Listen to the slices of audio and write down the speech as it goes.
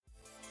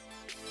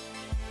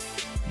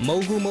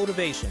Mogul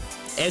Motivation,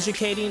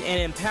 educating and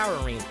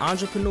empowering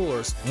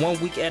entrepreneurs 1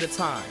 week at a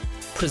time,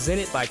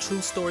 presented by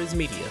True Stories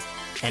Media.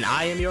 And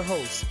I am your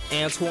host,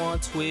 Antoine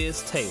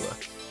Twiz Taylor.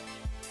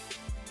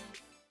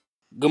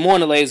 Good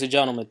morning, ladies and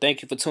gentlemen.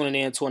 Thank you for tuning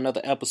in to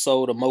another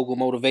episode of Mogul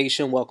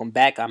Motivation. Welcome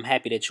back. I'm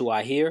happy that you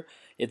are here.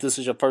 If this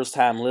is your first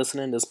time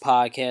listening, this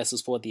podcast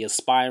is for the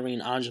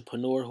aspiring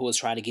entrepreneur who is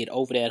trying to get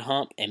over that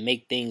hump and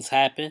make things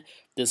happen.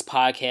 This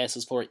podcast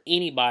is for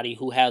anybody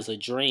who has a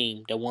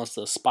dream that wants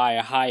to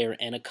aspire higher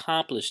and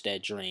accomplish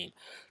that dream.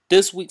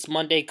 This week's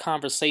Monday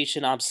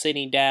conversation, I'm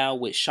sitting down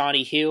with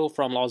Shawnee Hill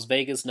from Las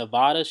Vegas,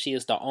 Nevada. She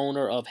is the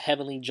owner of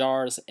Heavenly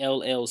Jars,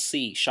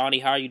 LLC. Shawnee,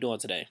 how are you doing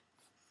today?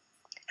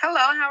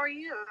 Hello, how are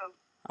you?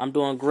 I'm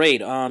doing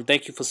great.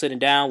 Thank you for sitting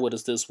down with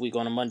us this week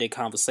on a Monday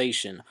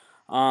conversation.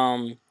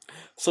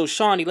 So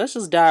Shawnee, let's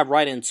just dive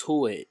right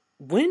into it.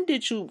 When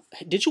did you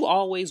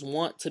always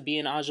want to be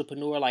an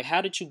entrepreneur? Like,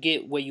 how did you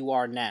get where you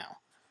are now?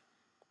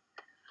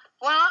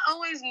 Well, I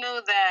always knew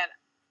that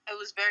it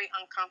was very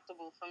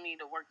uncomfortable for me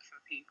to work for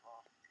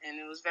people, and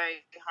it was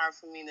very hard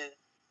for me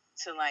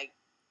to like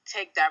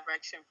take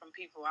direction from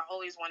people. I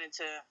always wanted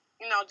to,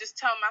 just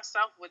tell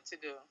myself what to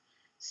do.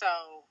 So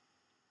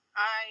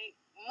I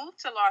moved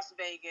to Las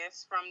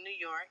Vegas from New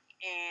York,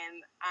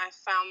 and I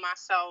found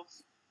myself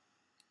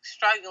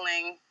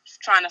struggling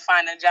trying to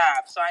find a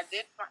job. So I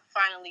did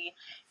finally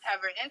have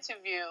an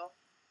interview,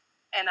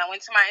 and I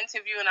went to my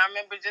interview, and I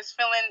remember just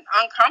feeling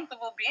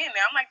uncomfortable being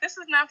there. I'm like, this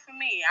is not for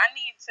me. I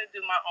need to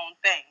do my own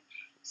thing.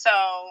 So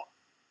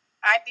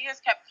ideas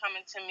kept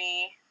coming to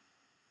me,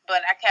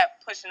 but I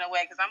kept pushing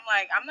away because I'm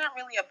like, I'm not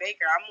really a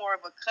baker. I'm more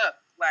of a cook.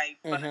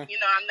 But I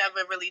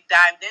never really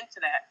dived into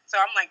that. So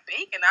I'm like,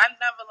 baking, I've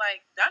never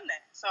done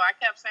that. So I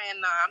kept saying,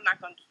 no, I'm not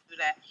going to do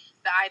that.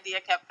 The idea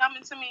kept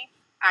coming to me.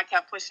 I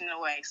kept pushing it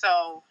away.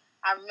 So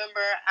I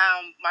remember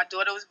my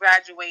daughter was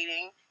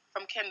graduating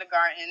from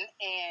kindergarten,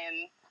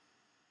 and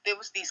there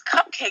was these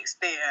cupcakes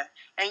there.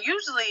 And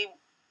usually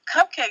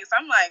cupcakes,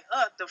 I'm like,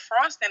 the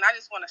frosting, I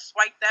just want to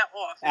swipe that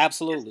off.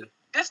 Absolutely.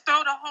 Just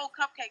throw the whole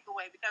cupcake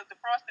away because the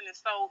frosting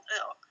is so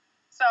ill.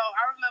 So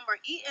I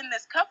remember eating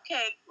this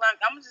cupcake, like,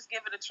 I'm going to just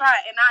give it a try.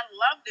 And I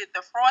loved it,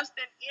 the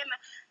frosting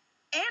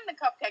and the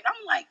cupcake. I'm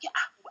like, yeah,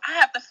 I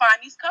have to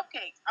find these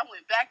cupcakes. I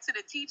went back to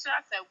the teacher.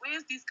 I said,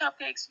 where's these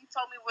cupcakes? She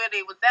told me where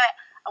they was at.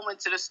 I went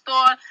to the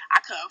store. I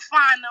couldn't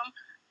find them.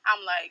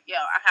 I'm like,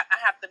 yo, I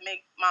have to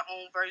make my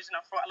own version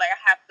of frosting. Like, I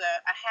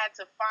had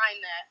to find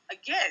that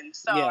again.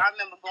 So yeah. I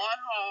remember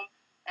going home,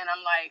 and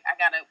I'm like, I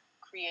got to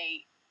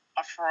create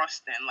a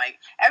frosting.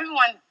 Like,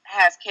 everyone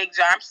has cake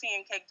jars. I'm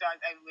seeing cake jars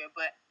everywhere,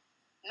 but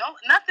no,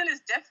 nothing is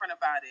different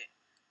about it.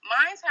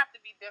 Mines have to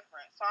be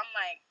different. So I'm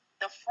like,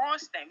 the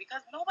frosting,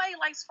 because nobody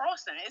likes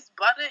frosting. It's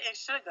butter and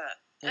sugar.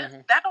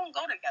 Mm-hmm. That don't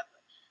go together.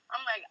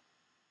 I'm like,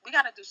 we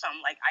got to do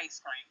something like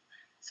ice cream.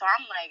 So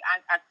I'm like,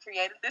 I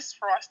created this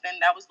frosting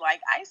that was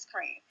like ice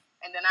cream.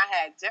 And then I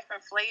had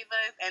different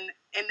flavors, and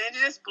then it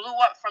just blew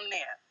up from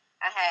there.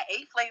 I had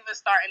 8 flavors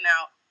starting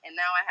out, and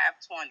now I have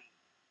 20.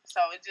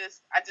 So I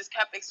just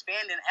kept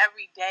expanding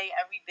every day,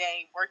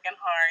 working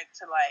hard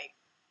to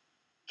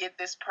get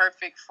this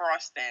perfect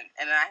frosting,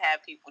 and I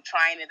had people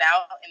trying it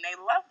out, and they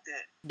loved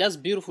it. That's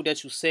beautiful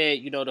that you said,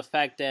 the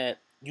fact that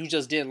you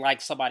just didn't like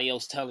somebody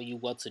else telling you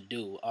what to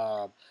do.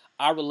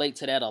 I relate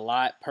to that a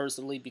lot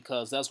personally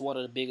because that's one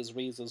of the biggest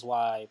reasons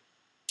why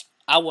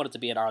I wanted to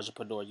be an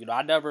entrepreneur.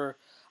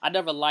 I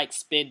never liked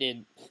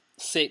spending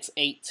 6,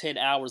 8, 10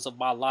 hours of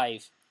my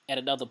life at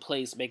another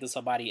place making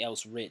somebody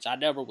else rich. I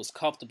never was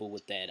comfortable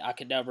with that. I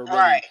could never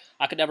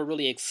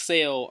really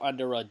excel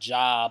under a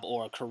job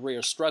or a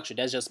career structure.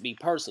 That's just me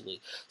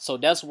personally. So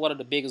that's one of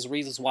the biggest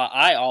reasons why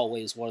I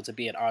always wanted to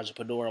be an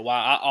entrepreneur, why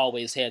I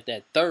always had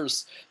that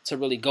thirst to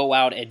really go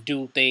out and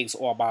do things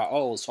on my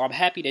own. So I'm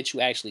happy that you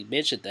actually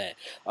mentioned that.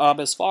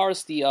 As far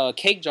as the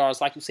cake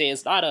jars, like you said,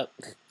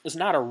 it's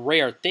not a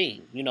rare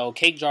thing.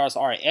 Cake jars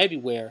are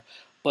everywhere,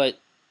 but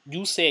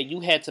you said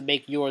you had to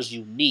make yours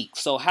unique.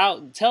 So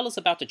tell us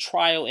about the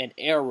trial and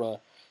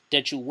error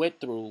that you went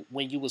through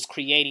when you was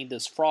creating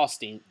this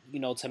frosting,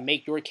 to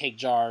make your cake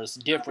jars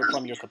different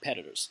from your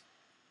competitors.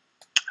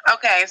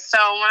 Okay, so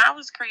when I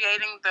was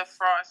creating the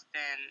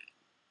frosting,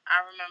 I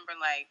remember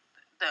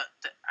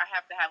I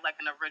have to have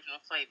an original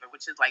flavor,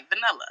 which is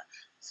vanilla.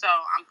 So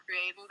I'm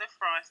creating the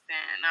frosting,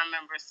 and I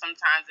remember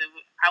sometimes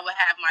I would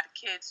have my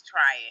kids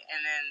try it,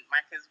 and then my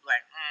kids would be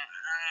like,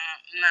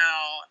 no,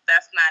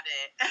 that's not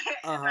it.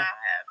 Uh-huh.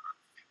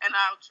 and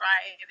I'll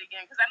try it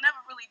again, because I never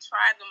really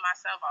tried them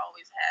myself. I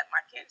always had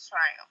my kids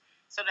try them.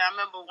 So then I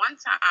remember one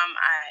time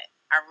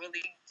I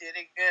really did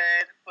it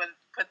good,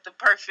 put the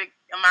perfect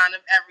amount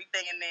of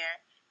everything in there,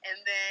 and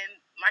then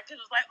my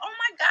kids was like, oh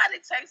my God,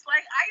 it tastes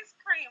like ice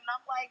cream. And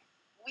I'm like,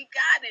 we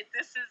got it.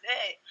 This is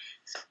it.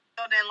 So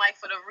then,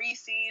 for the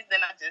Reese's,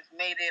 then I just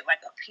made it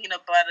like a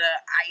peanut butter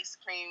ice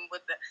cream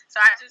so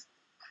I just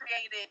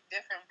created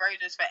different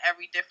versions for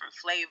every different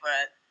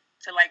flavor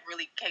to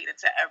really cater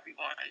to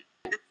everyone.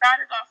 It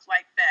started off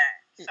like that.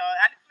 So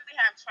I didn't really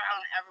have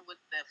trial and error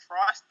with the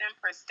frosting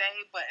per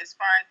se, but as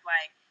far as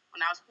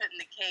when I was putting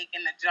the cake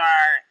in the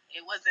jar,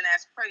 it wasn't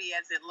as pretty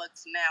as it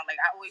looks now. Like,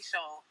 I always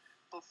show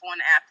before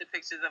and after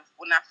pictures of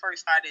when I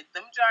first started.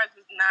 Them jars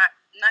was not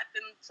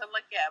nothing to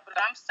look at, but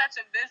I'm such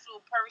a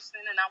visual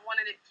person, and I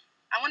wanted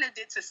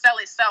it to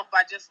sell itself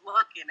by just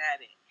looking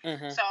at it.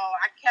 Mm-hmm. So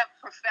I kept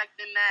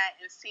perfecting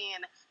that and seeing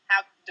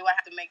how do I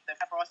have to make the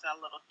frosting a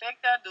little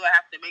thicker? Do I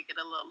have to make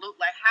it a little loop?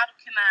 Like, how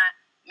can I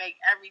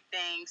make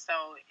everything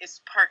so it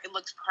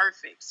looks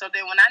perfect? So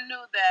then when I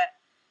knew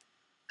that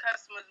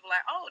customers were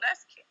like, "Oh,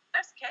 that's cake.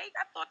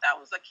 I thought that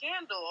was a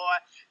candle." Or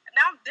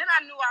then I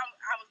knew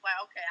I was like,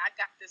 "Okay, I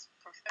got this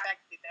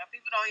perfected." Now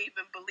people don't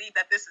even believe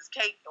that this is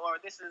cake or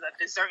this is a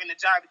dessert in a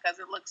jar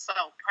because it looks so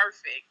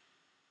perfect.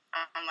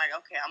 I'm like,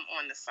 okay, I'm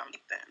on to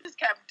something. Just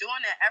kept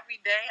doing it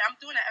every day. I'm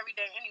doing it every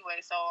day anyway,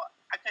 so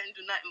I couldn't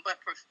do nothing but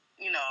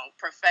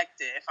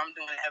perfect it if I'm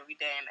doing it every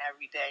day and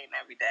every day and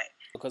every day.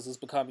 Because it's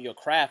become your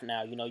craft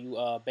now. You know, you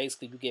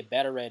basically you get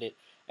better at it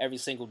every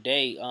single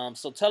day.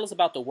 So tell us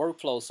about the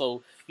workflow.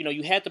 So you know,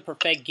 you had to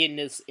perfect getting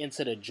this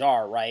into the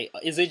jar, right?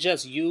 Is it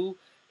just you?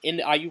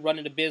 Are you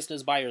running the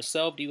business by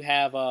yourself? Do you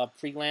have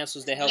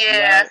freelancers that help you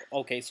out?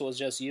 Okay, so it's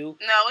just you.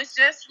 No, it's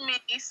just me.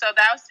 So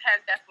that has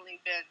definitely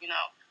been,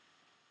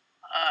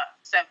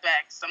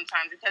 setbacks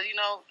sometimes because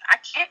I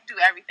can't do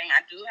everything.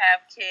 I do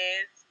have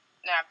kids.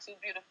 I have two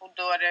beautiful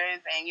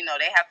daughters, and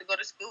they have to go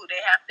to school. They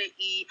have to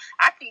eat.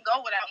 I can go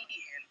without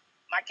eating.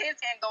 My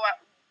kids can't go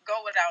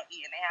without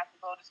eating. They have to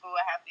go to school.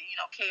 I have to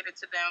cater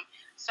to them.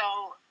 So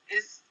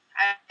it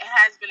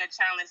has been a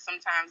challenge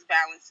sometimes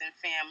balancing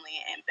family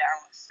and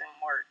balancing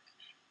work.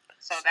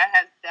 So that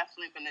has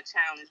definitely been a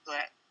challenge,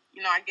 but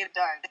I get it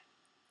done.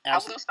 Absolutely. I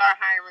will start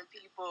hiring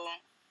people.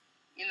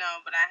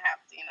 But I have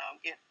to,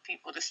 get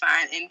people to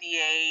sign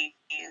NDAs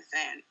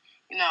and,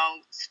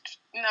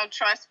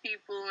 trust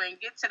people and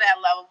get to that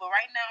level. But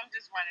right now, I'm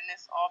just running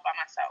this all by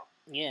myself.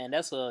 Yeah, and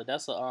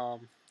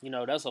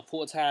that's a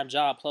full-time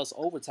job plus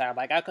overtime.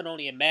 Like I could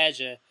only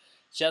imagine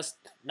just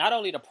not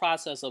only the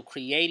process of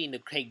creating the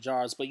cake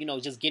jars, but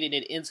just getting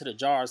it into the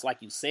jars,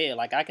 like you said.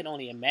 Like I can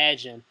only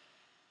imagine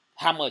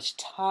how much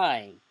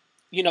time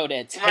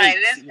that takes. Right,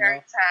 it is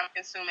very time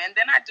consuming. And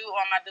then I do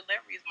all my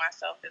deliveries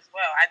myself as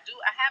well. I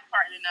have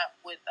partnered up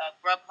with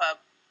Grubhub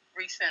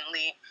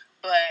recently,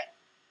 but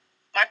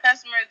my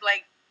customers,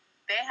 like,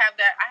 they have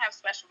that. I have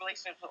special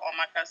relationships with all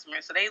my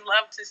customers, so they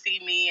love to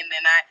see me, and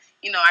then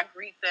I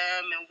greet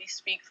them and we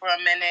speak for a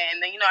minute,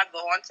 and then I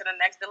go on to the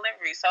next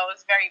delivery. So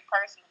it's very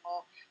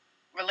personable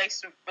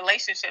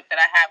relationship that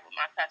I have with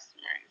my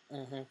customers.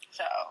 Mm-hmm.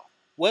 So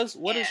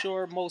what is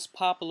your most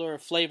popular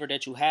flavor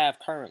that you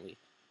have currently?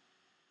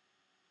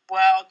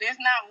 Well, there's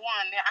not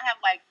one. I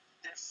have like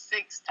the 6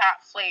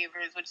 top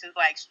flavors, which is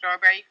like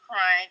strawberry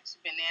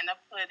crunch, banana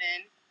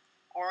pudding,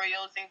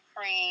 Oreos and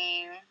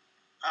cream,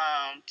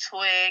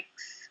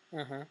 Twix,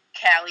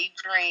 Cali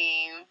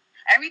Dream.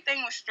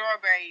 Everything with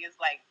strawberry is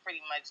like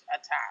pretty much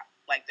a top.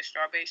 Like the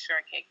strawberry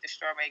shortcake, the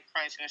strawberry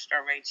crunch, and the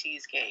strawberry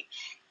cheesecake.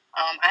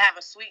 I have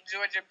a sweet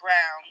Georgia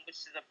brown,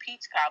 which is a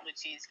peach cobbler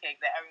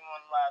cheesecake that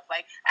everyone loves.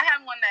 Like I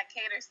have one that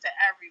caters to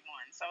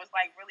everyone, so it's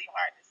like really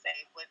hard to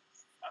say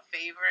what's a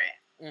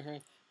favorite.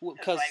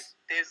 Because like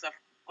there's a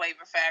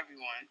flavor for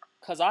everyone.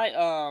 Because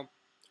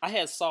I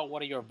had saw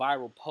one of your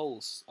viral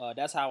posts.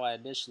 That's how I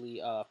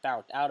initially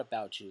found out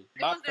about you.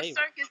 It was the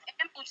Circus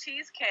Animal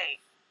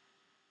cheesecake.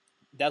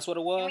 That's what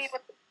it was?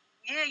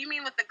 You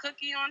mean with the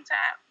cookie on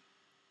top?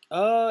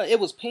 It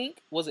was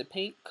pink. Was it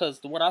pink? Because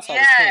the one I saw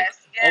was pink.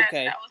 Yes,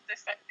 okay. That was the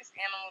Circus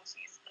Animal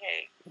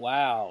cheesecake.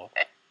 Wow.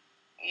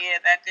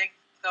 That did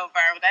go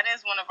viral. That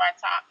is one of our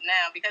top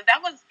now because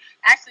that was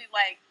actually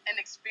like an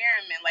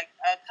experiment. Like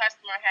a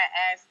customer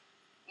had asked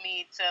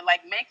me to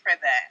like make her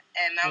that,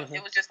 and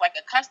it was just like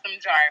a custom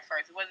jar at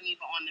first. It wasn't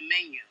even on the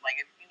menu. Like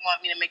if you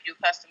want me to make you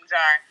a custom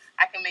jar,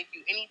 I can make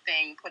you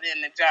anything, put it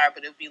in the jar,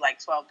 but it'll be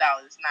like $12.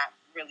 It's not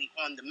really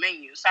on the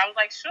menu. So I was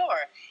like,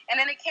 sure. And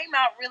then it came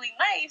out really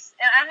nice,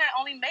 and I had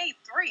only made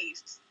 3.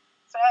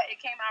 So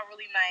it came out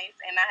really nice,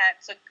 and I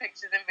had took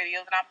pictures and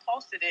videos, and I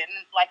posted it.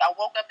 And like I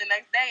woke up the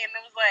next day, and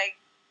it was like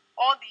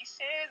all these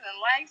shares and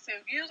likes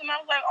and views, and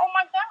I was like, oh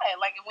my god,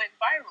 like it went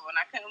viral,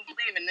 and I couldn't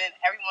believe it. And then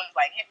everyone was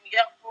like, hit me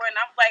up for it, and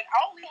I was like,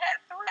 I only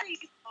had 3.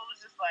 So it was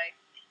just like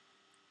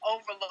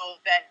overload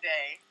that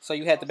day. So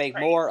you had to make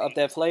more of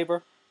that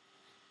flavor?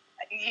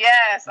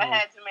 Yes, I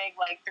had to make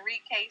like 3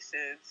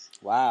 cases.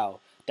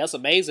 Wow, that's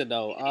amazing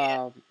though.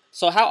 Yeah.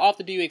 So how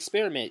often do you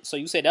experiment? So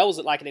you said that was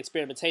like an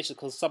experimentation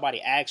because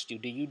somebody asked you.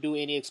 Do you do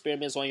any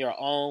experiments on your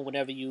own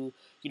whenever you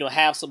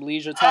have some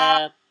leisure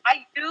time?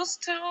 I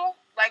used to,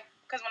 like,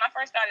 because when I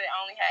first started, I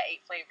only had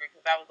 8 flavors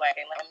because I was like,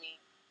 hey, let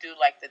me do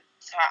like the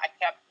top.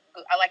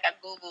 I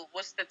Googled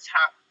what's the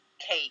top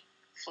cake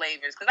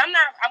flavors because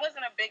I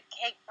wasn't a big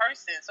cake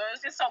person, so it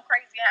was just so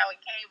crazy how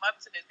it came up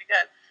to this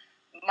because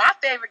my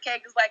favorite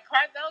cake is like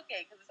Carvel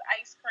cake because it's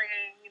ice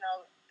cream.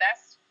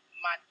 That's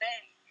my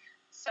thing.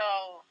 So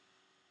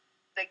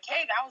the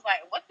cake, I was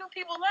like, what do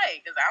people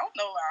like? Because I don't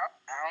know.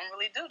 I don't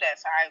really do that.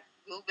 So I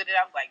Googled it.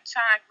 I was like,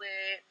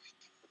 chocolate,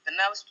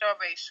 vanilla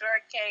strawberry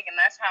shortcake, and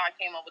that's how I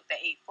came up with the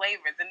 8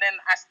 flavors. And then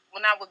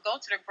when I would go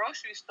to the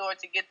grocery store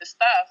to get the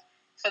stuff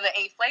for the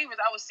 8 flavors,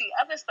 I would see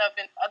other stuff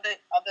and other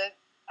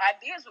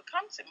ideas would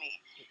come to me.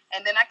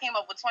 And then I came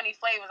up with 20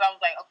 flavors. I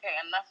was like, okay,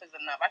 enough is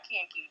enough. I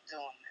can't keep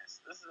doing this.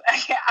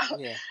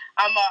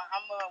 I'm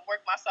gonna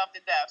work myself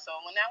to death. So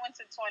when I went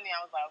to 20,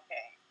 I was like,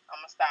 okay,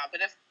 I'm gonna stop. But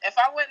if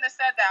I wouldn't have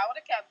said that, I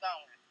would have kept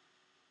going.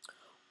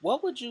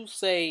 What would you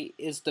say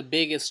is the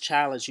biggest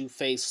challenge you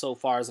face so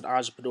far as an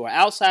entrepreneur,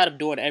 outside of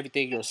doing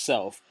everything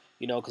yourself?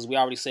 Because we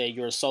already said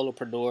you're a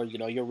solopreneur.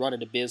 You're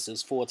running the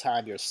business full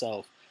time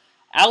yourself.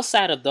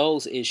 Outside of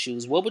those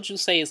issues, what would you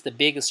say is the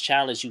biggest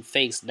challenge you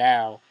face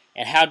now,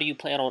 and how do you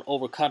plan on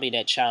overcoming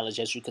that challenge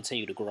as you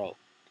continue to grow?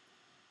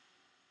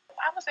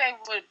 I would say it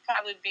would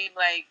probably be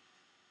like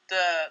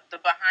the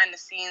behind the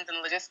scenes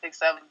and logistics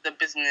of the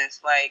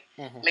business, like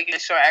making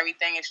sure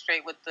everything is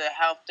straight with the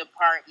health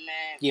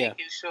department,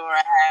 making sure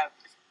I have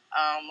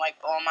like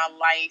all my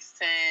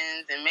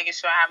license and making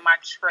sure I have my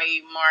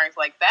trademarks.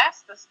 Like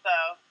that's the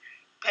stuff.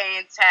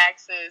 Paying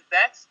taxes.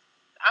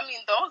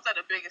 Those are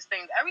the biggest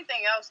things.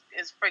 Everything else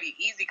is pretty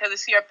easy because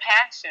it's your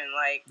passion.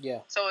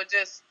 So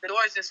the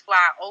doors just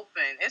fly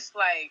open. It's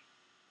like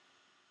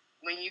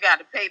when you got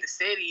to pay the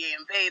city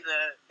and pay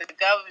the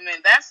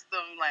government. That's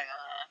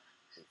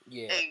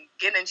and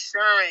get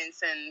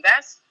insurance, and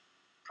that's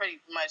pretty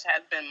much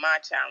has been my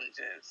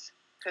challenges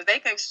because they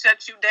can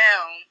shut you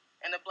down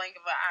in a blink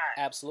of an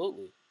eye.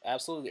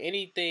 Absolutely.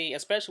 Anything,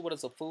 especially when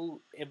it's a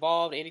food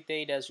involved,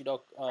 anything that's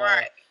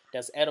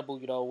that's edible,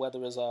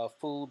 whether it's a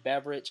food,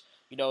 beverage,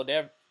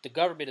 the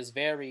government is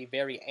very,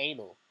 very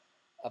anal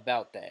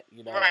about that,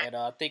 and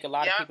I think a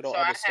lot of people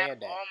don't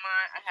understand that.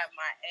 I have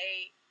my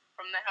A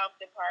from the health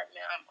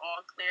department. I'm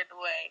all cleared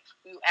away.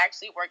 We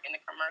actually work in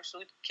the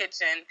commercial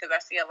kitchen because I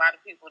see a lot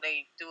of people,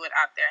 they do it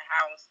out their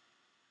house.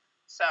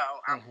 So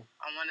I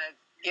want to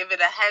give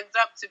it a heads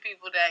up to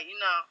people that,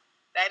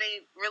 that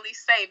ain't really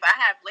safe. I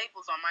have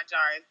labels on my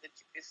jars that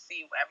you can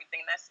see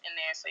everything that's in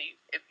there. So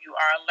if you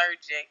are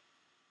allergic,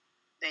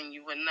 then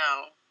you would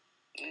know,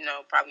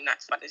 probably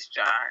not to buy this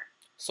jar.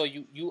 So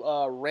you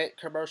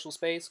rent commercial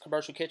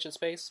kitchen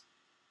space?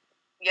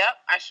 Yep,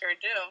 I sure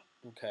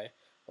do. Okay.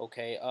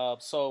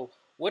 So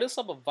what is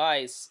some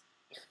advice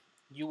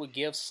you would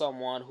give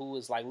someone who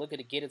is like looking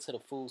to get into the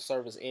food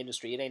service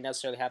industry? It ain't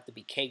necessarily have to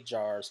be cake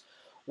jars.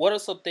 What are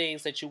some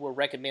things that you would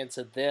recommend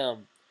to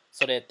them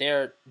so that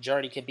their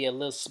journey can be a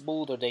little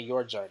smoother than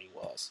your journey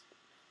was?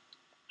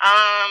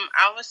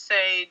 I would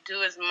say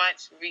do as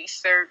much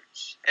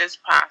research as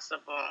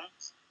possible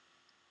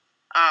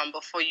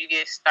before you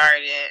get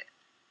started.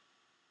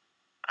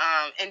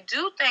 And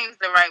do things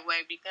the right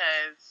way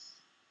because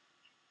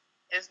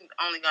it's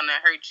only going to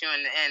hurt you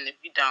in the end if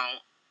you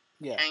don't.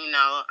 Yeah. And,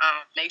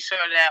 make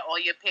sure that all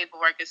your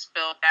paperwork is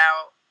filled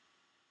out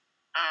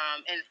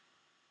and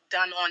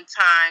done on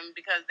time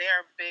because they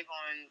are big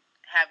on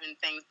having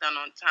things done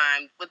on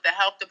time. With the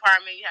health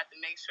department, you have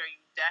to make sure you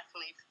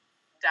definitely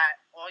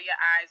dot all your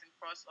I's and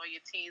cross all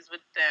your T's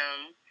with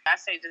them. I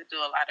say to do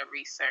a lot of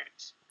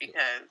research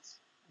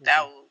because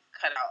that will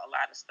cut out a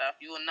lot of stuff.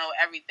 You will know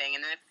everything.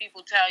 And then if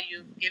people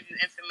give you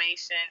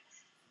information,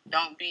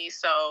 don't be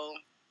so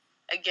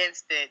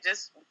against it.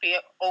 Just be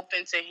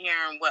open to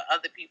hearing what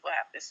other people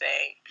have to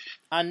say.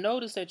 I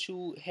noticed that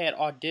you had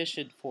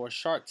auditioned for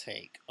Shark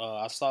Tank.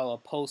 I saw a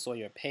post on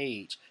your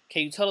page.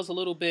 Can you tell us a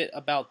little bit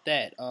about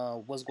that?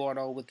 What's going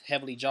on with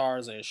Heavenly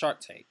Jars and Shark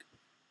Tank?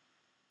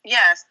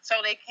 Yes, so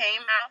they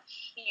came out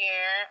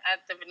here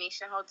at the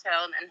Venetian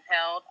Hotel and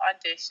held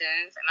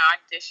auditions, and I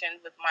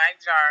auditioned with my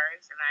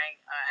jars, and I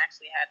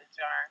actually had a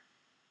jar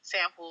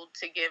sample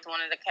to give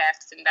one of the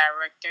casting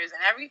directors,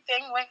 and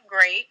everything went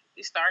great.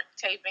 We start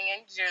taping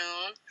in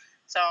June,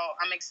 so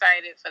I'm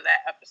excited for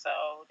that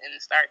episode and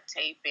start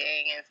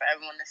taping and for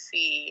everyone to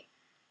see.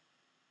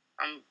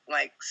 I'm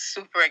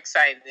super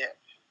excited.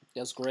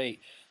 That's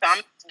great. So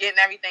I'm getting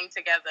everything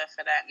together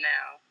for that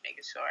now,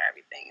 making sure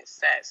everything is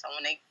set. So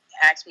when they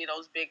ask me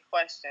those big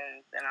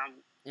questions, then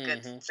I'm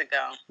good to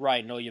go.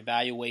 Right. Know your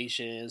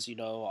valuations,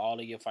 all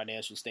of your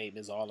financial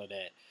statements, all of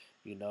that.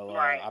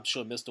 Right. I'm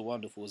sure Mr.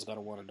 Wonderful is going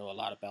to want to know a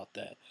lot about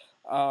that.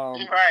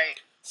 Right.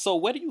 So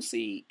where do you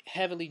see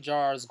Heavenly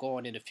Jars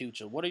going in the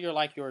future? What are your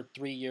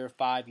 3-year,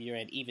 5-year,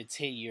 and even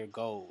 10-year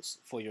goals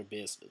for your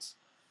business?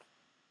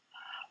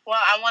 Well,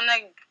 I want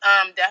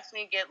to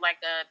definitely get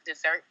a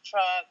dessert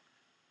truck,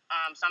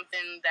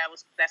 something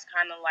that's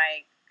kind of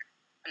like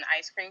an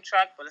ice cream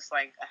truck, but it's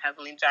like a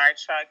Heavenly Jar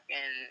truck.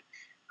 And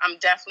I'm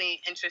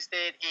definitely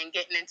interested in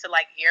getting into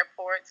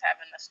airports,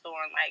 having a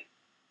store in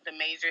the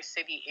major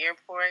city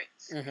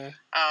airports,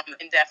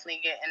 and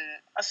definitely getting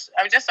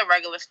just a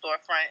regular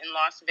storefront in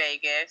Las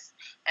Vegas.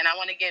 And I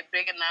want to get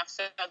big enough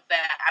so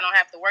that I don't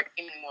have to work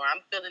anymore.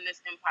 I'm building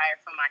this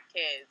empire for my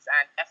kids.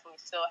 I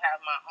definitely still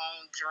have my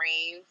own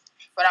dreams,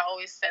 but I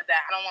always said that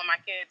I don't want my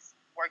kids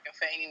working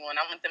for anyone.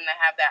 I want them to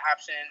have that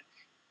option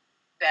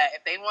that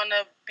if they want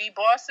to be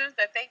bosses,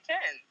 that they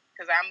can,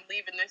 because I'm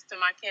leaving this to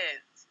my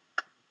kids.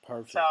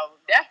 Perfect. So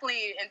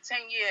definitely in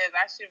 10 years,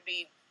 I should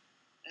be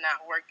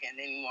not working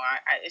anymore.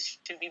 It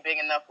should be big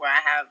enough where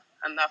I have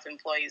enough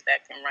employees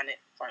that can run it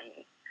for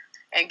me.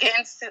 And get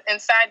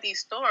inside these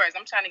stores,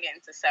 I'm trying to get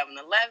into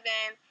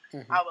 7-Eleven.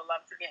 Mm-hmm. I would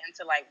love to get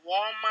into like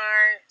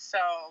Walmart.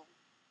 So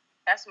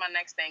that's my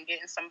next thing,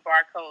 getting some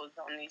barcodes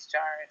on these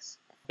jars.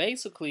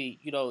 Basically,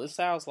 it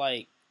sounds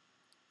like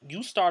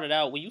you started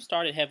out, when you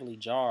started Heavenly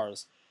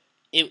Jars,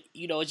 it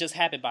just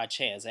happened by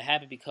chance. It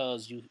happened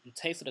because you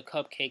tasted a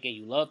cupcake and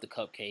you loved the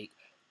cupcake,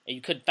 and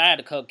you couldn't find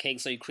the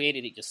cupcake, so you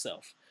created it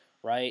yourself,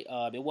 right?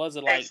 It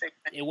wasn't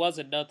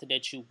nothing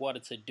that you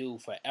wanted to do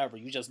forever.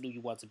 You just knew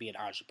you wanted to be an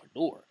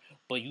entrepreneur,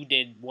 but you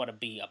didn't want to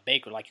be a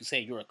baker. Like you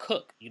said, you're a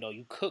cook.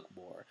 You cook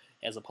more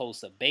as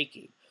opposed to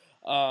baking.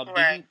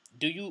 Right.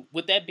 Do you?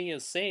 With that being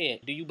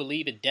said, do you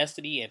believe in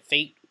destiny and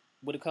fate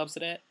when it comes to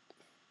that?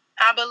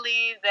 I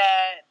believe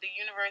that the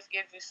universe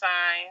gives you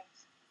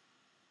signs,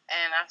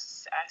 and I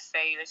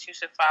say that you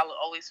should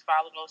always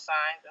follow those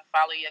signs and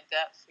follow your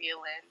gut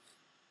feeling.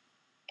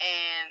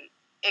 And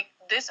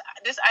this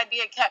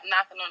idea kept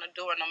knocking on the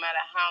door no matter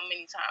how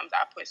many times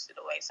I pushed it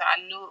away. So I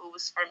knew it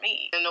was for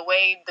me. And the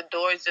way the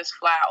doors just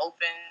fly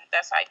open,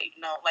 that's how you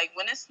know. Like,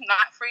 when it's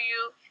not for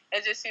you,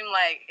 it just seemed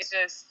like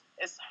it's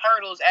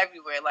hurdles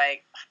everywhere.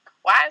 Like,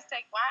 why I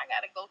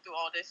gotta go through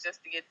all this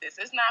just to get this?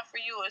 It's not for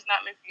you. It's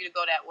not meant for you to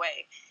go that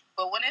way.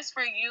 But when it's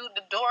for you,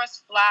 the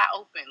doors fly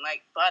open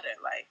like butter.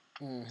 Like,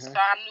 mm-hmm. So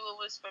I knew it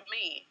was for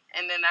me.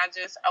 And then I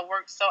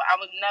worked I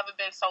was never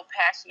been so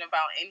passionate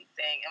about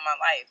anything in my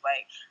life.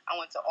 Like, I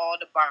went to all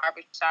the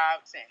barber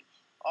shops and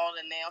all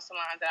the nail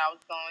salons that I was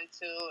going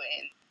to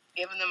and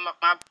giving them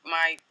my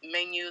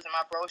menus and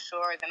my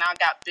brochures. And I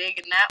got big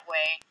in that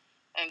way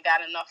and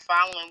got enough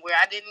following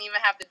where I didn't even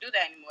have to do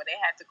that anymore. They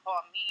had to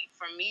call me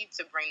for me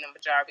to bring them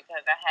a jar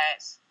because I had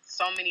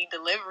so many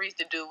deliveries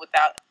to do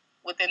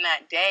within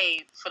that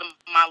day for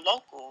my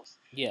locals.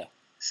 Yeah.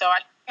 So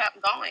I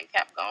kept going,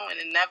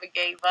 and never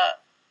gave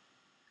up.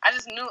 I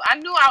knew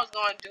I was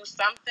going to do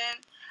something.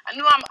 I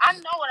know I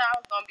was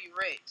going to be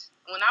rich.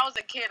 When I was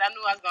a kid, I knew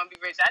I was going to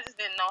be rich. I just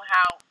didn't know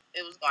how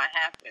it was going to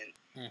happen.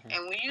 Mm-hmm.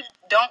 And when you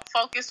don't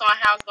focus on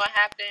how it's going to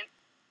happen,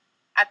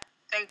 I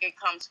think it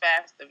comes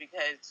faster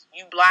because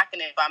you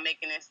blocking it by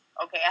making it,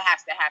 okay, it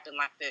has to happen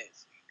like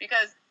this.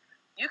 Because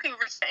you can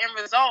reach the end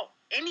result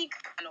any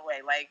kind of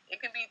way. Like, it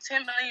could be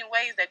 10 million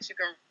ways that you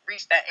can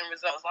reach that end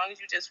result. As long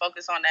as you just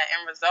focus on that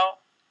end result,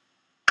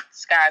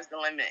 sky's the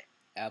limit.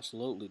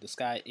 Absolutely. The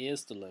sky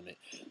is the limit.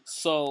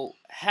 So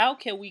how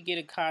can we get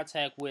in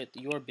contact with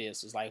your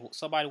business? Like,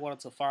 somebody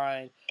wanted to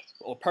find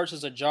or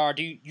purchase a jar.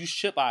 Do you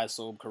ship, I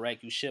assume,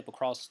 correct? You ship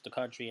across the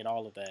country and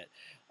all of that.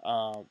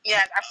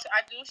 Yeah,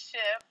 I do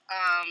ship.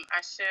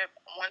 I ship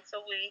once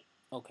a week.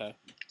 Okay.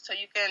 So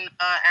you can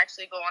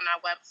actually go on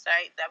our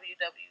website,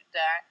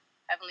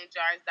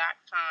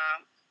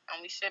 www.heavenlyjars.com,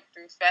 and we ship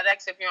through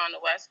FedEx if you're on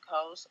the West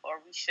Coast, or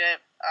we ship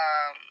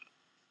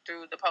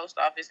through the post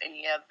office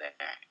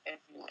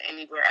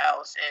anywhere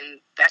else,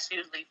 and that's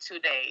usually 2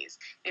 days.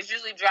 There's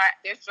usually dry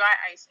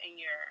ice in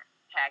your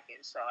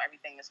package, so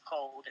everything is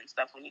cold and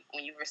stuff when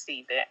you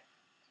receive it.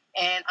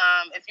 And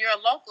if you're a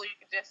local, you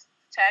can just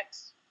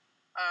text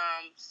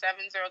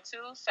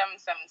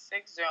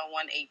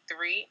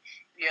 702-776-0183.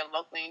 If you're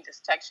local, you can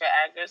just text your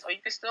address, or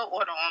you can still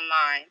order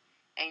online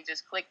and you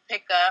just click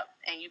pick up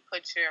and you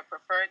put your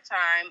preferred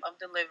time of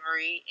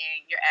delivery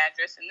and your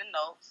address in the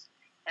notes,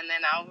 and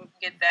then I'll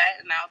get that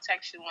and I'll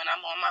text you when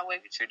I'm on my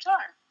way with your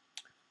jar.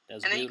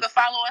 That's and then beautiful. You can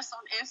follow us on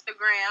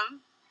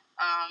Instagram,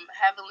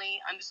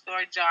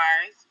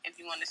 heavenly_jars, if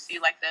you want to see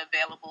like the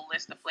available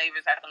list of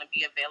flavors that are going to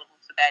be available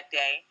for that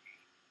day.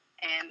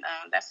 And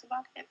that's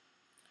about it.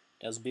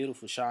 That's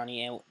beautiful,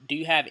 Shawnee. And do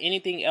you have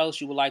anything else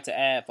you would like to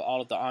add for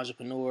all of the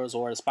entrepreneurs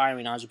or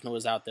aspiring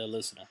entrepreneurs out there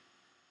listening?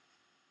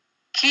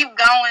 Keep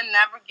going,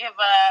 never give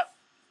up.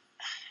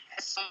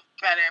 It's so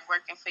better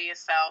working for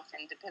yourself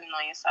and depending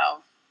on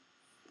yourself,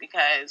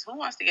 because who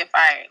wants to get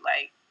fired?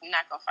 Like, you're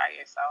not going to fire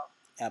yourself.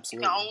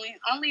 Absolutely. You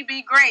can only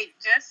be great.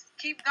 Just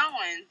keep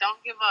going. Don't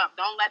give up.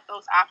 Don't let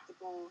those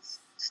obstacles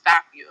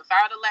stop you. If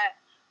I would have let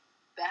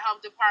the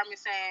health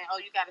department saying, "Oh,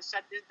 you got to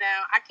shut this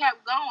down," I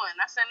kept going.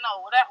 I said,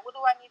 "No, what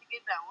do I need to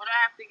get done? What do I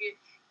have to get?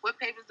 What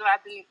papers do I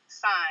have to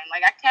sign?"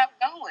 Like, I kept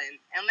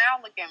going, and now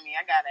look at me.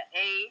 I got an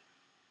A.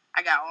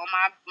 I got all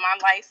my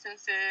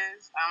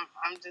licenses.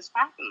 I'm just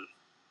popping.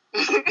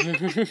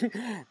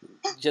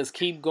 Just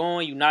keep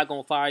going. You're not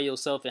gonna fire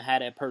yourself, and have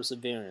that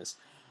perseverance.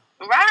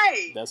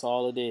 Right. That's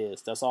all it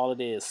is.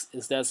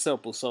 It's that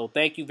simple. So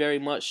thank you very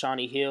much,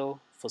 Shawnee Hill,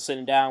 for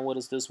sitting down with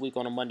us this week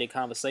on a Monday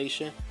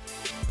Conversation.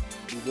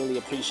 We really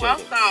appreciate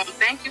it. Welcome.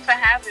 Thank you for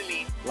having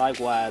me.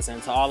 Likewise.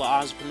 And to all the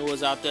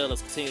entrepreneurs out there,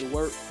 let's continue to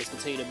work, let's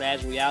continue to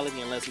imagine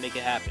reality, and let's make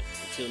it happen.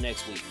 Until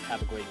next week,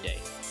 have a great day.